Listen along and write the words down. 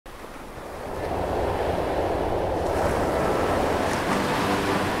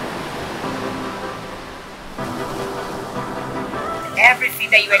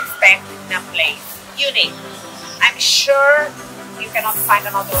that you expect in a place. Unique. I'm sure you cannot find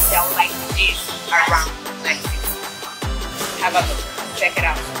another hotel like this around Mexico. Have a look. Check it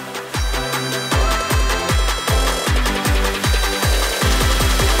out.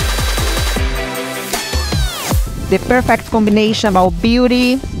 The perfect combination of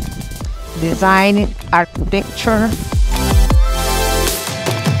beauty, design, architecture.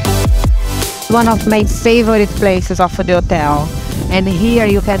 One of my favorite places of the hotel. And here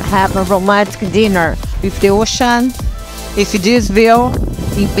you can have a romantic dinner with the ocean. If this view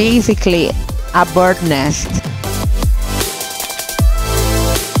is basically a bird nest.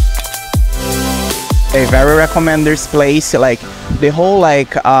 I very recommend this place, like the whole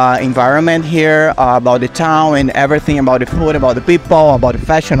environment here, about the town and everything about the food, about the people, about the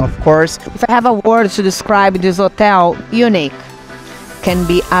fashion, of course. If I have a word to describe this hotel, unique can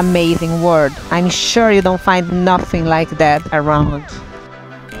be amazing word. I'm sure you don't find nothing like that around.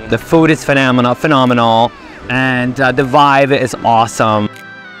 The food is phenomenal, and the vibe is awesome.